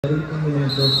జరుగుతుంది మేము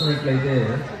చూస్తున్నట్లయితే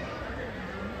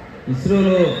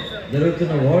ఇస్రోలో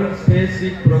జరుగుతున్న వరల్డ్ స్పేస్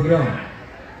వీక్ ప్రోగ్రామ్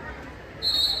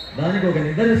దానికి ఒక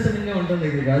నిదర్శనంగా ఉంటుంది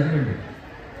ఇక్కడ రాజమండ్రి.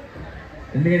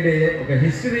 ఎందుకంటే ఒక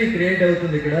హిస్టరీ క్రియేట్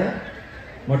అవుతుంది ఇక్కడ.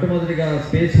 మొట్టమొదటిగా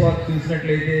స్పేస్ వాక్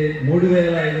చూసినట్లయితే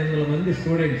 3500 మంది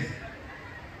స్టూడెంట్స్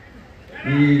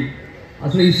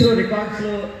అసలు ఇస్రో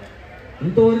రికార్డ్స్లో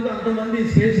ఇంతవరకు అంతమంది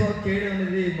స్పేస్ వాక్ చేయడం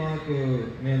అనేది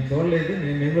మేము చూడలేదు.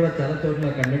 మేము కూడా చాలా చోట్ల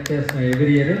కండక్ట్ చేస్తున్నాం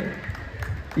ఎవ్రీ ఇయర్.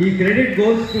 ఈ క్రెడిట్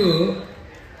గోస్ టు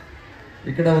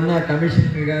ఇక్కడ ఉన్న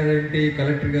కమిషనర్ గారు ఏంటి,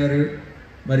 కలెక్టర్ గారు,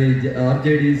 మరి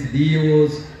ఆర్జేడీస్,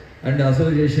 DEOs and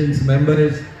associations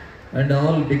members and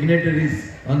all dignitaries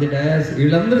on the dais,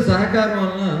 వీళ్ళందరూ సహకారం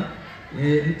వలన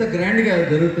ఇంత గ్రాండ్గా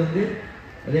జరుగుతుంది.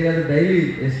 అదే కాదు, daily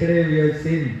yesterday we have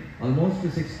seen almost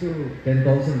 6,000 to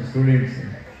 10,000 students.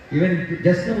 Even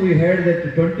just now we heard that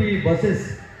 20 buses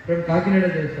from Kakinada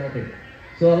have started.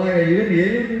 So అలాగే ఈవెన్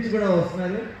ఏలూరు నుంచి కూడా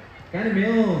వస్తున్నారు. కానీ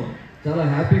మేము చాలా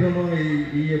హ్యాపీగా ఉన్నాం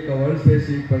ఈ యొక్క world space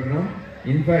week programme.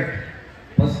 In fact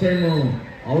first time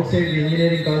out side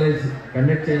engineering college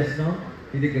conduct చేస్తున్నాం.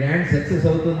 ఇది గ్రాండ్ సక్సెస్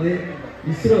అవుతుంది.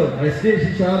 ఇస్రో ఎస్టిఎస్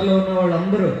షార్లో ఉన్న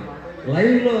వాళ్ళందరూ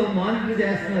లైవ్లో మానిటర్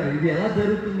చేస్తున్నారు ఇది ఎలా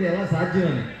జరుగుతుంది, ఎలా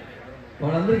సాధ్యమని.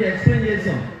 వాళ్ళందరికీ ఎక్స్ప్లెయిన్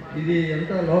చేసాం. ఇది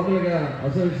ఎంత లోకల్గా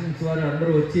అసోసియేషన్స్ వారు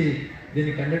అందరూ వచ్చి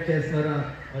దీన్ని కండక్ట్ చేస్తున్నారా,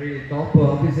 మరి టాప్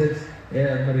ఆఫీసర్స్,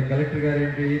 మరి కలెక్టర్ గారు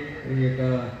ఏంటి, ఈ యొక్క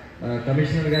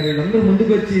కమిషనర్ గారు, వీళ్ళందరూ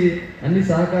ముందుకు వచ్చి అన్ని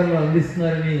సహకారాలు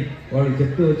అందిస్తున్నారని వాళ్ళకి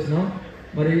చెప్తూ వచ్చినాం.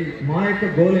 మరి మా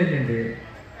యొక్క గోల్ ఏంటంటే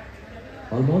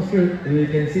almost we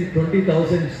can see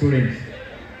 20,000 students,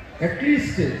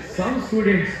 at least some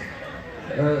students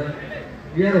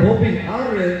we are hoping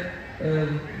are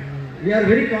we are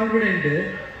very confident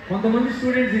కొంతమంది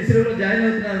స్టూడెంట్స్ ఇస్రోలో జాయిన్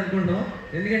అవుతున్నారు అనుకుంటున్నాం.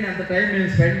 ఎందుకంటే అంత టైం మేము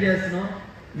స్పెండ్ చేస్తున్నాం.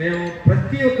 మేము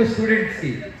ప్రతి ఒక్క స్టూడెంట్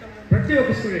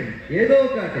ఏదో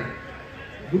ఒకటి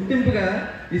గుర్తింపుగా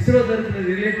ఇస్రో తరఫున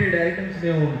రిలేటెడ్ ఐటమ్స్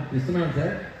మేము ఇస్తున్నాం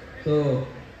సార్. సో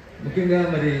ముఖ్యంగా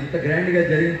మరి ఇంత గ్రాండ్గా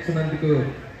జరిగించినందుకు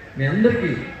మీ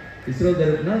అందరికీ ఇస్రో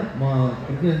తరఫున మా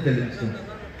కృతజ్ఞతలు తెలుపుతున్నాం.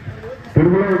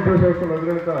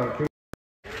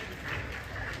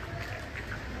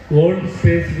 వరల్డ్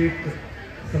స్పేస్ వీక్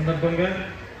సందర్భంగా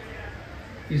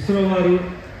ఇస్రో వారు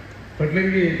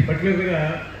పర్టికులర్గా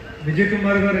విజయ్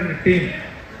కుమార్ గారు అండ్ టీం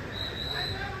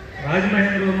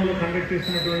రాజమహేంద్రవరంలో కండక్ట్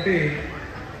చేస్తున్నటువంటి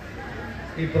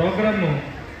ఈ ప్రోగ్రాము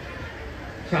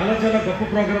చాలా చాలా గొప్ప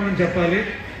ప్రోగ్రామ్ అని చెప్పాలి.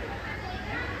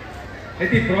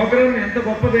 అయితే ఈ ప్రోగ్రామ్ ఎంత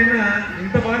గొప్పదైనా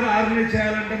ఇంత బాగా ఆర్గనైజ్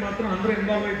చేయాలంటే మాత్రం అందరూ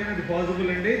ఇన్వాల్వ్ అయితేనే అది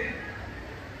పాసిబుల్ అండి.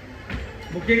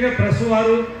 ముఖ్యంగా ప్రెస్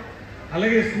వారు,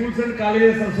 అలాగే స్కూల్స్ అండ్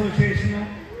కాలేజెస్ అసోసియేషను,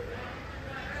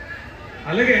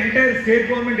 అలాగే entire state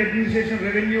government administration,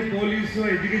 revenue, police,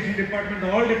 education department,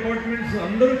 all departments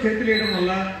అందరూ చేతులు వేయడం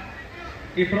వల్ల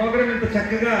ఈ ప్రోగ్రామ్ ఇంత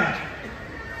చక్కగా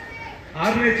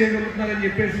ఆర్గనైజ్ చేయగలుగుతున్నారని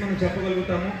చెప్పేసి మనం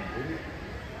చెప్పగలుగుతాము.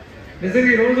 నిజంగా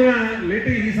ఈ రోజున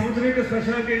ఈ సంవత్సరం యొక్క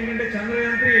స్పెషాలిటీ ఏంటంటే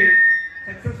చంద్రయాన్ 3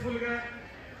 సక్సెస్ఫుల్గా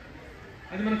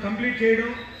అది మనం కంప్లీట్ చేయడం,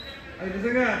 అది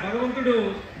నిజంగా భగవంతుడు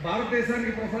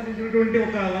భారతదేశానికి ప్రసాదించినటువంటి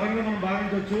ఒక వరంగా మనం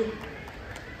భావించవచ్చు.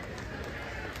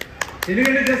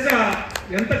 ఎందుకంటే జస్ట్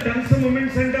ఎంత టెన్స్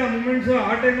మూమెంట్స్ అంటే ఆ మూమెంట్స్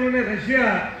ఆ టైంలోనే రష్యా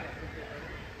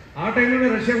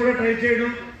కూడా ట్రై చేయడం,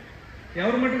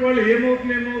 ఎవరి మట్టుకు వాళ్ళు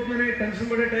ఏమవుతుందని టెన్షన్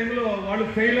పడే టైంలో వాళ్ళు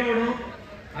ఫెయిల్ అవ్వడం,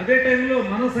 అదే టైంలో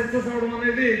మనం సక్సెస్ అవ్వడం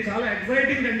అనేది చాలా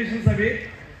ఎక్సైటింగ్ కండిషన్స్. అవి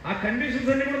ఆ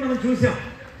కండిషన్స్ అన్ని కూడా మనం చూసాం.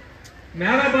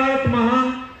 మేరా భారత్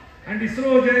మహాన్ అండ్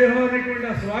ఇస్రో జయ హో అనేటువంటి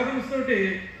ఆ స్లోగన్స్ తోటి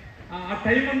ఆ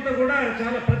టైం అంతా కూడా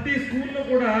చాలా ప్రతి స్కూల్లో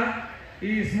కూడా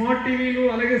ఈ స్మార్ట్ టీవీలు,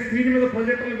 అలాగే స్క్రీన్ మీద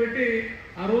ప్రొజెక్టర్లు పెట్టి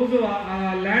ఆ రోజు ఆ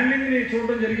ల్యాండింగ్ని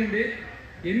చూడడం జరిగింది.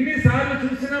 ఎన్నిసార్లు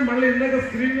చూసినా మళ్ళీ ఇందాక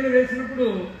స్క్రీన్ మీద వేసినప్పుడు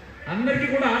అందరికీ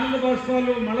కూడా ఆనంద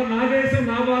బాష్పాలు, మళ్ళీ నా దేశం,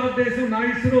 నా భారతదేశం, నా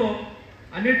ఇస్రో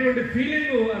అనేటువంటి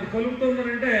ఫీలింగ్ అది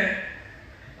కలుగుతుందనంటే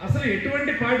అసలు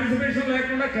ఎటువంటి పార్టిసిపేషన్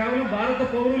లేకుండా కేవలం భారత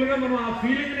పౌరులుగా మనం ఆ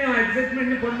ఫీలింగ్ని, ఆ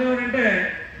ఎక్సైట్మెంట్ని పొందామనంటే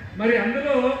మరి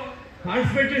అందులో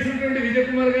పార్టిసిపేట్ చేసినటువంటి విజయ్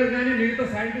కుమార్ గారు కానీ మిగతా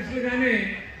సైంటిస్టులు కానీ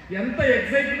ఎంత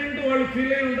ఎక్సైట్మెంట్ వాళ్ళు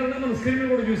ఫీల్ అయి ఉంటారో మనం స్క్రీన్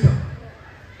కూడా చూసాం.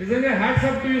 నిజంగా hats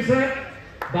off to you sir.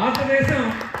 భారతదేశం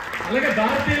అలాగే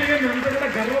భారతీయులుగా మేమంతా కూడా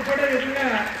గర్వపడే విధంగా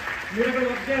మీరు అక్కడ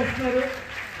వర్క్ చేస్తున్నారు.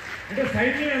 అంటే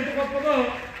సైన్యం ఎంత గొప్పదో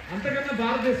అంతకన్నా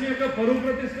భారతదేశం యొక్క పరువు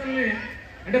ప్రతిష్టల్ని,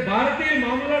 అంటే భారతీయులు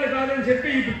మామూలు వాళ్ళు కాదని చెప్పి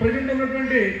ఇప్పుడు ప్రజెంట్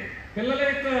ఉన్నటువంటి పిల్లల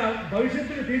యొక్క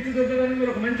భవిష్యత్తుని తీర్చిదిద్దడానికి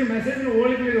మీరు ఒక మంచి మెసేజ్ని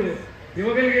ఓళ్ళకి మీరు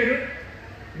ఇవ్వగలిగారు.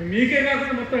 మీకే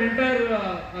కాకుండా మొత్తం ఎంటైర్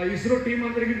ఇస్రో టీం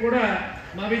అందరికీ కూడా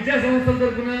మా విద్యా సంస్థల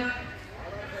తరఫున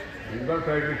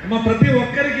మా ప్రతి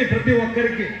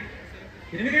ఒక్కరికి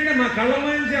ఎందుకంటే మా కళ్ళలో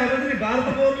నుంచి ఆ రోజుని భారత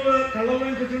పౌరుల కళ్ళలో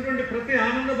నుంచి వచ్చినటువంటి ప్రతి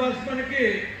ఆనంద బాష్పానికి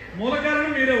మూల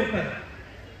కారణం మీరే అవుతారు.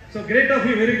 So great of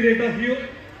you, very great of you.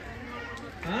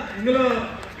 ఇందులో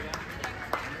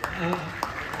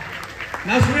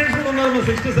నా స్టూడెంట్స్ కూడా ఉన్నారు, మా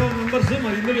 67 మెంబర్స్, మా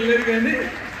ఇందులో లేరు కానీ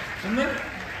ఉన్నారు.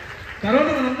 తర్వాత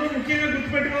మనందరూ ముఖ్యంగా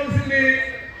గుర్తుపెట్టుకోవాల్సింది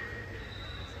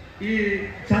ఈ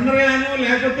చంద్రయానం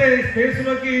లేకపోతే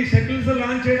స్పేస్లోకి షటిల్స్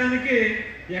లాంచ్ చేయడానికి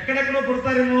ఎక్కడెక్కడో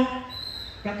పుడతారేమో,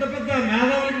 పెద్ద పెద్ద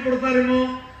మేధావులకి పుడతారేమో,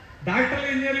 డాక్టర్లు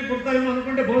ఇంజనీర్లు పుడతారేమో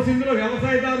అనుకుంటే బహుశా ఇందులో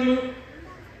వ్యవసాయదారులు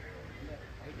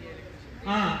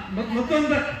మొత్తం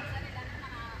అంతా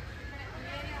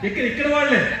ఇక్కడ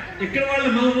వాళ్ళే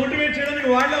మనం మోటివేట్ చేయడానికి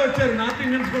వాళ్ళే వచ్చారు, నార్త్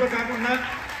ఇండియన్స్ కూడా కాకుండా.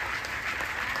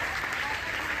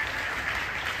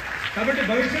 కాబట్టి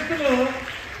భవిష్యత్తులో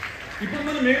ఇప్పుడు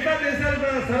మనం మిగతా దేశాల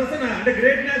సరసన అంటే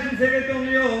గ్రేట్ నేషన్స్ ఏవైతే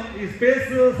ఉన్నాయో ఈ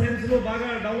స్పేస్ సైన్స్లో బాగా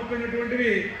డెవలప్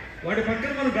అయినటువంటివి వాటి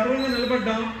పక్కన మనం గర్వంగా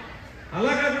నిలబడ్డాం.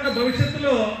 అలా కాకుండా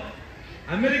భవిష్యత్తులో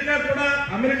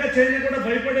అమెరికా చైనా కూడా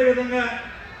భయపడే విధంగా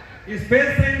ఈ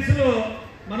స్పేస్ సైన్స్లో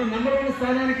మనం నంబర్ 1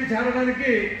 స్థానానికి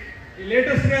చేరడానికి ఈ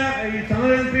లేటెస్ట్గా ఈ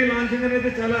చంద్రయాన్ 3 లాంచింగ్ అనేది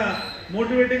చాలా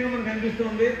మోటివేటింగ్గా మనకు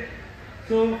అనిపిస్తుంది.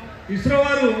 సో ఇస్రో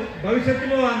వారు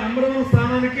భవిష్యత్తులో ఆ నంబర్ 1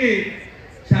 స్థానానికి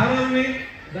చేరాలని,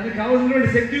 దానికి కావాల్సినటువంటి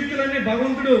శక్తియుక్తులన్నీ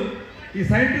భగవంతుడు ఈ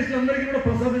సైంటిస్టులందరికీ కూడా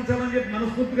ప్రసాదించాలని చెప్పి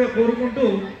మనస్ఫూర్తిగా కోరుకుంటూ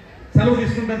సెలవు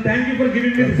తీసుకుంటాను. Thank you for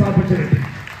giving me this opportunity.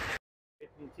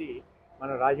 నుంచి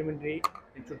మన రాజమండ్రి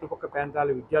చుట్టుపక్కల ప్రాంతాల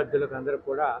విద్యార్థులకు అందరూ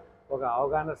కూడా ఒక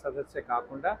అవగాహన సదస్సే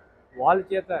కాకుండా వాళ్ళ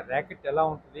చేత ర్యాకెట్ ఎలా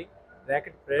ఉంటుంది,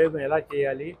 ర్యాకెట్ ప్రయోగం ఎలా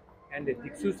చేయాలి, అండ్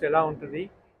దిక్సూస్ ఎలా ఉంటుంది,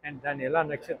 అండ్ దాన్ని ఎలా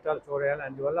నక్షత్రాలు చూడాలి,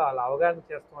 అందువల్ల వాళ్ళ అవగాహన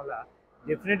చేయడం వల్ల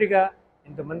డెఫినెట్గా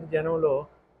ఇంతమంది జనంలో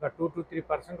ఒక 2 to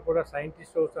 3% కూడా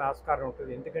సైంటిస్ట్ అవుతున్న ఆస్కారం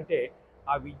ఉంటుంది. ఎందుకంటే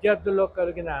ఆ విద్యార్థుల్లో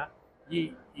కలిగిన ఈ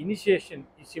ఇనిషియేషన్,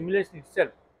 ఈ simulation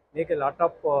itself make a lot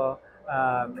of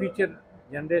future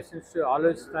generations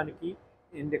ఆలోచించడానికి,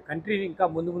 ఇన్ ది కంట్రీని ఇంకా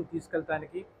ముందు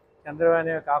తీసుకెళ్ళడానికి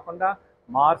చంద్రయానే కాకుండా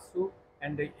మార్సు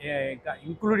అండ్ ఇంకా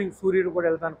ఇంక్లూడింగ్ సూర్యుడు కూడా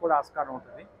వెళ్ళడానికి కూడా ఆస్కారం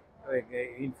ఉంటుంది.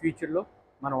 ఇన్ ఫ్యూచర్లో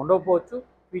మనం ఉండకపోవచ్చు,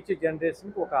 ఫ్యూచర్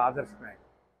జనరేషన్కి ఒక ఆదర్శమే.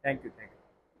 Thank you.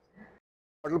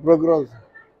 ప్రోగ్రామ్స్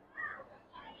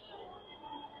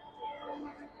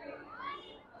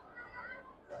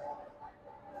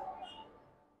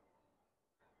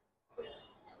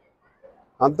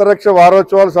అంతరిక్ష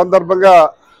వారోత్సవాల సందర్భంగా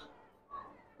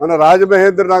మన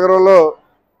రాజమహేంద్ర నగరంలో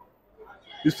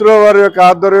ఇస్రో వారి యొక్క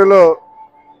ఆధ్వర్యంలో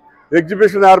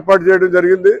ఎగ్జిబిషన్ ఏర్పాటు చేయడం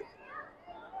జరిగింది.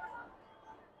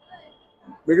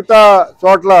 మిగతా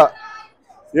చోట్ల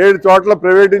 7 చోట్ల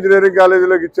ప్రైవేట్ ఇంజనీరింగ్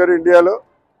కాలేజీలోకి ఇచ్చారు ఇండియాలో,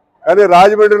 కానీ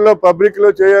రాజమండ్రిలో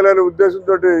పబ్లిక్లో చేయాలనే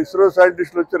ఉద్దేశంతో ఇస్రో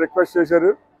సైంటిస్టులు వచ్చి రిక్వెస్ట్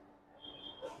చేశారు.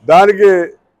 దానికి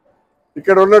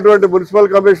ఇక్కడ ఉన్నటువంటి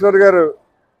మున్సిపల్ కమిషనర్ గారు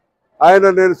ఆయన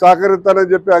నేను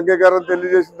సహకరిస్తానని చెప్పి అంగీకారం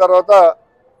తెలియజేసిన తర్వాత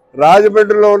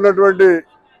రాజమండ్రిలో ఉన్నటువంటి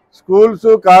స్కూల్స్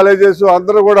కాలేజెస్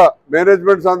అందరూ కూడా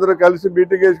మేనేజ్మెంట్స్ అందరూ కలిసి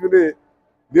మీటింగ్ వేసుకుని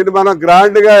దీన్ని మనం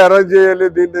గ్రాండ్గా అరేంజ్ చేయాలి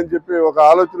దీన్ని అని చెప్పి ఒక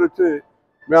ఆలోచన వచ్చి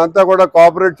మేమంతా కూడా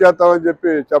కోఆపరేట్ చేస్తామని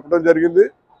చెప్పి చెప్పడం జరిగింది.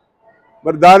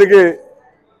 మరి దానికి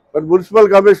మరి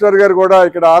మున్సిపల్ కమిషనర్ గారు కూడా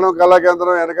ఇక్కడ ఆనం కళా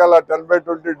కేంద్రం వెనకాల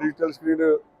 10x20 డిజిటల్ స్క్రీన్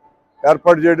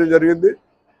ఏర్పాటు చేయడం జరిగింది.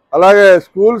 అలాగే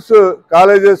స్కూల్స్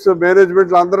కాలేజెస్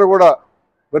మేనేజ్మెంట్లు అందరూ కూడా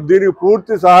మరి దీనికి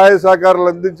పూర్తి సహాయ సహకారాలు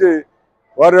అందించి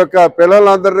వారి యొక్క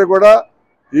పిల్లలందరినీ కూడా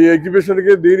ఈ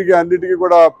ఎగ్జిబిషన్కి దీనికి అన్నిటికీ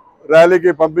కూడా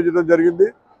ర్యాలీకి పంపించడం జరిగింది.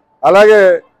 అలాగే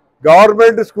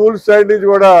గవర్నమెంట్ స్కూల్స్ సైడ్ నుంచి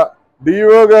కూడా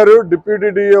డిఈఓ గారు, డిప్యూటీ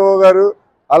డిఈఓ గారు,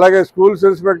 అలాగే స్కూల్స్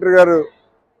ఇన్స్పెక్టర్ గారు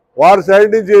వారి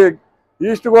సైడ్ నుంచి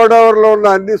ఈస్ట్ గోదావరిలో ఉన్న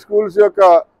అన్ని స్కూల్స్ యొక్క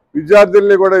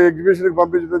విద్యార్థుల్ని కూడా ఎగ్జిబిషన్కి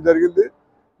పంపించడం జరిగింది.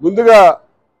 ముందుగా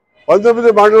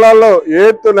 19 మండలాల్లో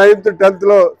 8th, 9th, 10th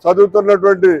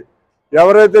చదువుతున్నటువంటి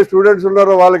ఎవరైతే స్టూడెంట్స్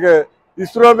ఉన్నారో వాళ్ళకి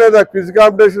ఇస్రో మీద క్విజ్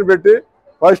కాంపిటీషన్ పెట్టి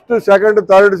 1st, 2nd,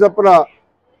 3rd చొప్పున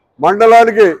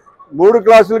మండలానికి 3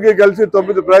 క్లాసులకి కలిసి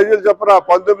 9 ప్రైజులు చొప్పున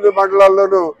 19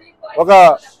 మండలాల్లోనూ ఒక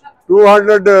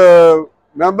 200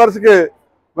 మెంబర్స్కి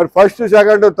మరి 1st,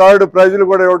 2nd, 3rd ప్రైజులు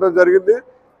కూడా ఇవ్వడం జరిగింది.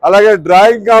 అలాగే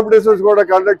డ్రాయింగ్ కాంపిటీషన్స్ కూడా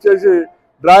కండక్ట్ చేసి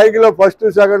డ్రాయింగ్లో 1st,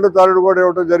 2nd, 3rd కూడా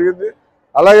ఇవ్వడం జరిగింది.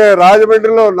 అలాగే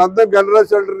రాజమండ్రిలో నందం గణరాజ్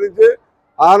సెంటర్ నుంచి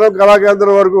ఆనం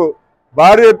కళాకేంద్రం వరకు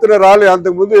భారీ ఎత్తున ర్యాలీ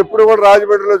అంతకుముందు ఎప్పుడు కూడా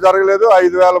రాజమండ్రిలో జరగలేదు.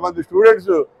 5,000 మంది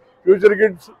స్టూడెంట్స్, ఫ్యూచర్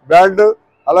కిడ్స్ బ్యాండ్,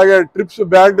 అలాగే ట్రిప్స్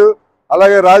బ్యాండ్,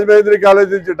 అలాగే రాజమహేంద్రి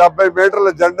కాలేజ్ నుంచి 70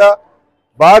 మీటర్ల జెండా,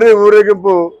 భారీ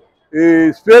ఊరేగింపు ఈ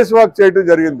స్పేస్ వాక్ చేయడం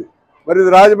జరిగింది. మరి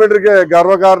ఇది రాజమండ్రికి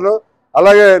గర్వకారణం.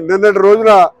 అలాగే నిన్నటి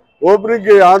రోజున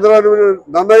ఓపెనింగ్కి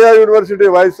నన్నయ్య యూనివర్సిటీ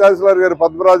వైస్ ఛాన్సలర్ గారు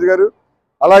పద్మరాజు గారు,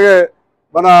 అలాగే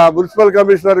మన మున్సిపల్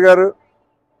కమిషనర్ గారు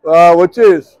వచ్చి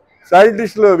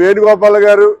సైంటిస్టులు వేణుగోపాల్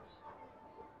గారు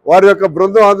వారి యొక్క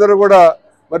బృందం అందరూ కూడా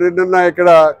మరి నిన్న ఇక్కడ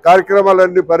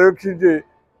కార్యక్రమాలన్నీ పర్యవేక్షించి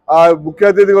ఆ ముఖ్య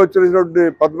అతిథిగా వచ్చినటువంటి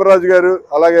పద్మరాజు గారు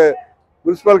అలాగే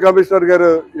మున్సిపల్ కమిషనర్ గారు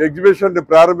ఎగ్జిబిషన్ని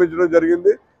ప్రారంభించడం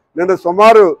జరిగింది. నిన్న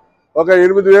సుమారు ఒక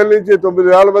 8,000 నుంచి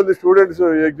 9,000 మంది స్టూడెంట్స్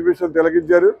ఎగ్జిబిషన్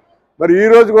తిలకించారు. మరి ఈ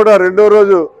రోజు కూడా రెండో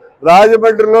రోజు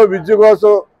రాజమండ్రిలో విద్య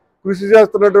కోసం కృషి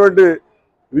చేస్తున్నటువంటి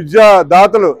విద్యా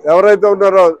దాతలు ఎవరైతే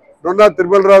ఉన్నారో నొన్నా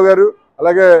తిరుమలరావు గారు,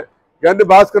 అలాగే గండి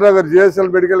భాస్కర్రావు గారు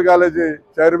జిఎస్ఎల్ మెడికల్ కాలేజీ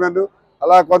చైర్మన్,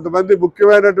 అలా కొంతమంది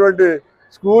ముఖ్యమైనటువంటి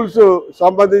స్కూల్స్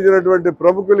సంబంధించినటువంటి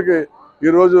ప్రముఖులకి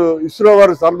ఈరోజు ఇస్రో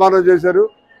వారు సన్మానం చేశారు.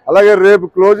 అలాగే రేపు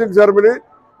క్లోజింగ్ సెరమనీ.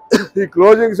 ఈ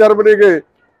క్లోజింగ్ సెరమనీకి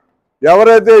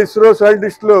ఎవరైతే ఇస్రో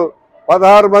సైంటిస్టులు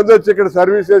 16 మంది వచ్చి ఇక్కడ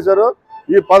సర్వీస్ చేశారో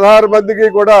ఈ 16 మందికి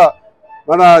కూడా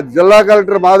మన జిల్లా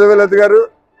కలెక్టర్ మాధవీలత గారు,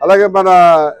 అలాగే మన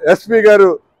ఎస్పీ గారు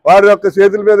వారి యొక్క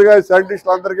చేతుల మీదుగా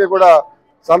సైంటిస్టులు అందరికీ కూడా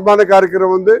సన్మాన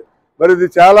కార్యక్రమం ఉంది. మరి ఇది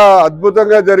చాలా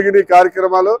అద్భుతంగా జరిగిన ఈ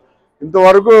కార్యక్రమాలు.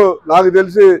 ఇంతవరకు నాకు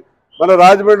తెలిసి మన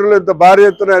రాజమండ్రిలో ఇంత భారీ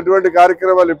ఎత్తున ఎటువంటి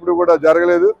కార్యక్రమాలు ఎప్పుడు కూడా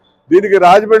జరగలేదు. దీనికి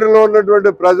రాజమండ్రిలో ఉన్నటువంటి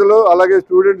ప్రజలు, అలాగే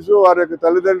స్టూడెంట్స్, వారి యొక్క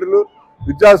తల్లిదండ్రులు,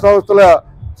 విద్యా సంస్థల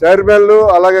చైర్మన్లు,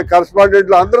 అలాగే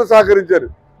కరస్పాండెంట్లు అందరూ సహకరించారు.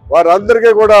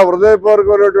 వారందరికీ కూడా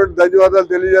హృదయపూర్వకమైనటువంటి ధన్యవాదాలు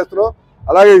తెలియజేస్తున్నాం.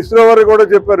 అలాగే ఇస్రో వారు కూడా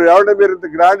చెప్పారు, ఏమంటే మీరు ఇంత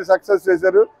గ్రాండ్ సక్సెస్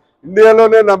చేశారు,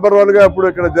 ఇండియాలోనే నెంబర్ 1గా ఇప్పుడు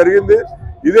ఇక్కడ జరిగింది.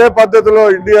 ఇదే పద్ధతిలో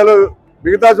ఇండియాలో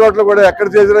మిగతా చోట్ల కూడా ఎక్కడ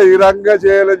చేసినా ఈ రకంగా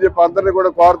చేయాలని చెప్పి అందరినీ కూడా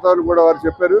కోరుతామని కూడా వారు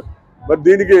చెప్పారు. మరి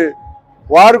దీనికి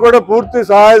వారు కూడా పూర్తి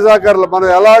సహాయ సహకారాలు మనం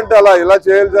ఎలా అంటే అలా ఇలా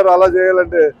చేయాలి సార్, అలా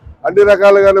చేయాలంటే అన్ని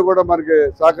రకాలుగాను కూడా మనకి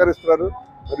సహకరిస్తున్నారు.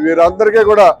 మరి వీరందరికీ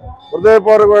కూడా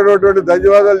హృదయపూర్వకమైనటువంటి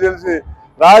ధన్యవాదాలు తెలిసి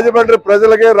రాజమండ్రి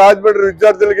ప్రజలకి, రాజమండ్రి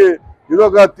విద్యార్థులకి ఇది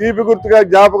ఒక తీపి గుర్తుగా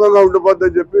జ్ఞాపకంగా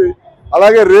ఉండిపోద్దని చెప్పి,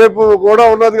 అలాగే రేపు కూడా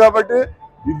ఉన్నది కాబట్టి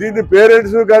దీన్ని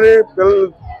పేరెంట్స్ కానీ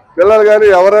పిల్లలు కానీ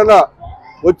ఎవరైనా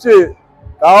వచ్చి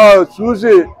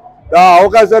చూసి ఆ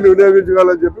అవకాశాన్ని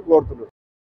వినియోగించుకోవాలని చెప్పి కోరుతున్నారు.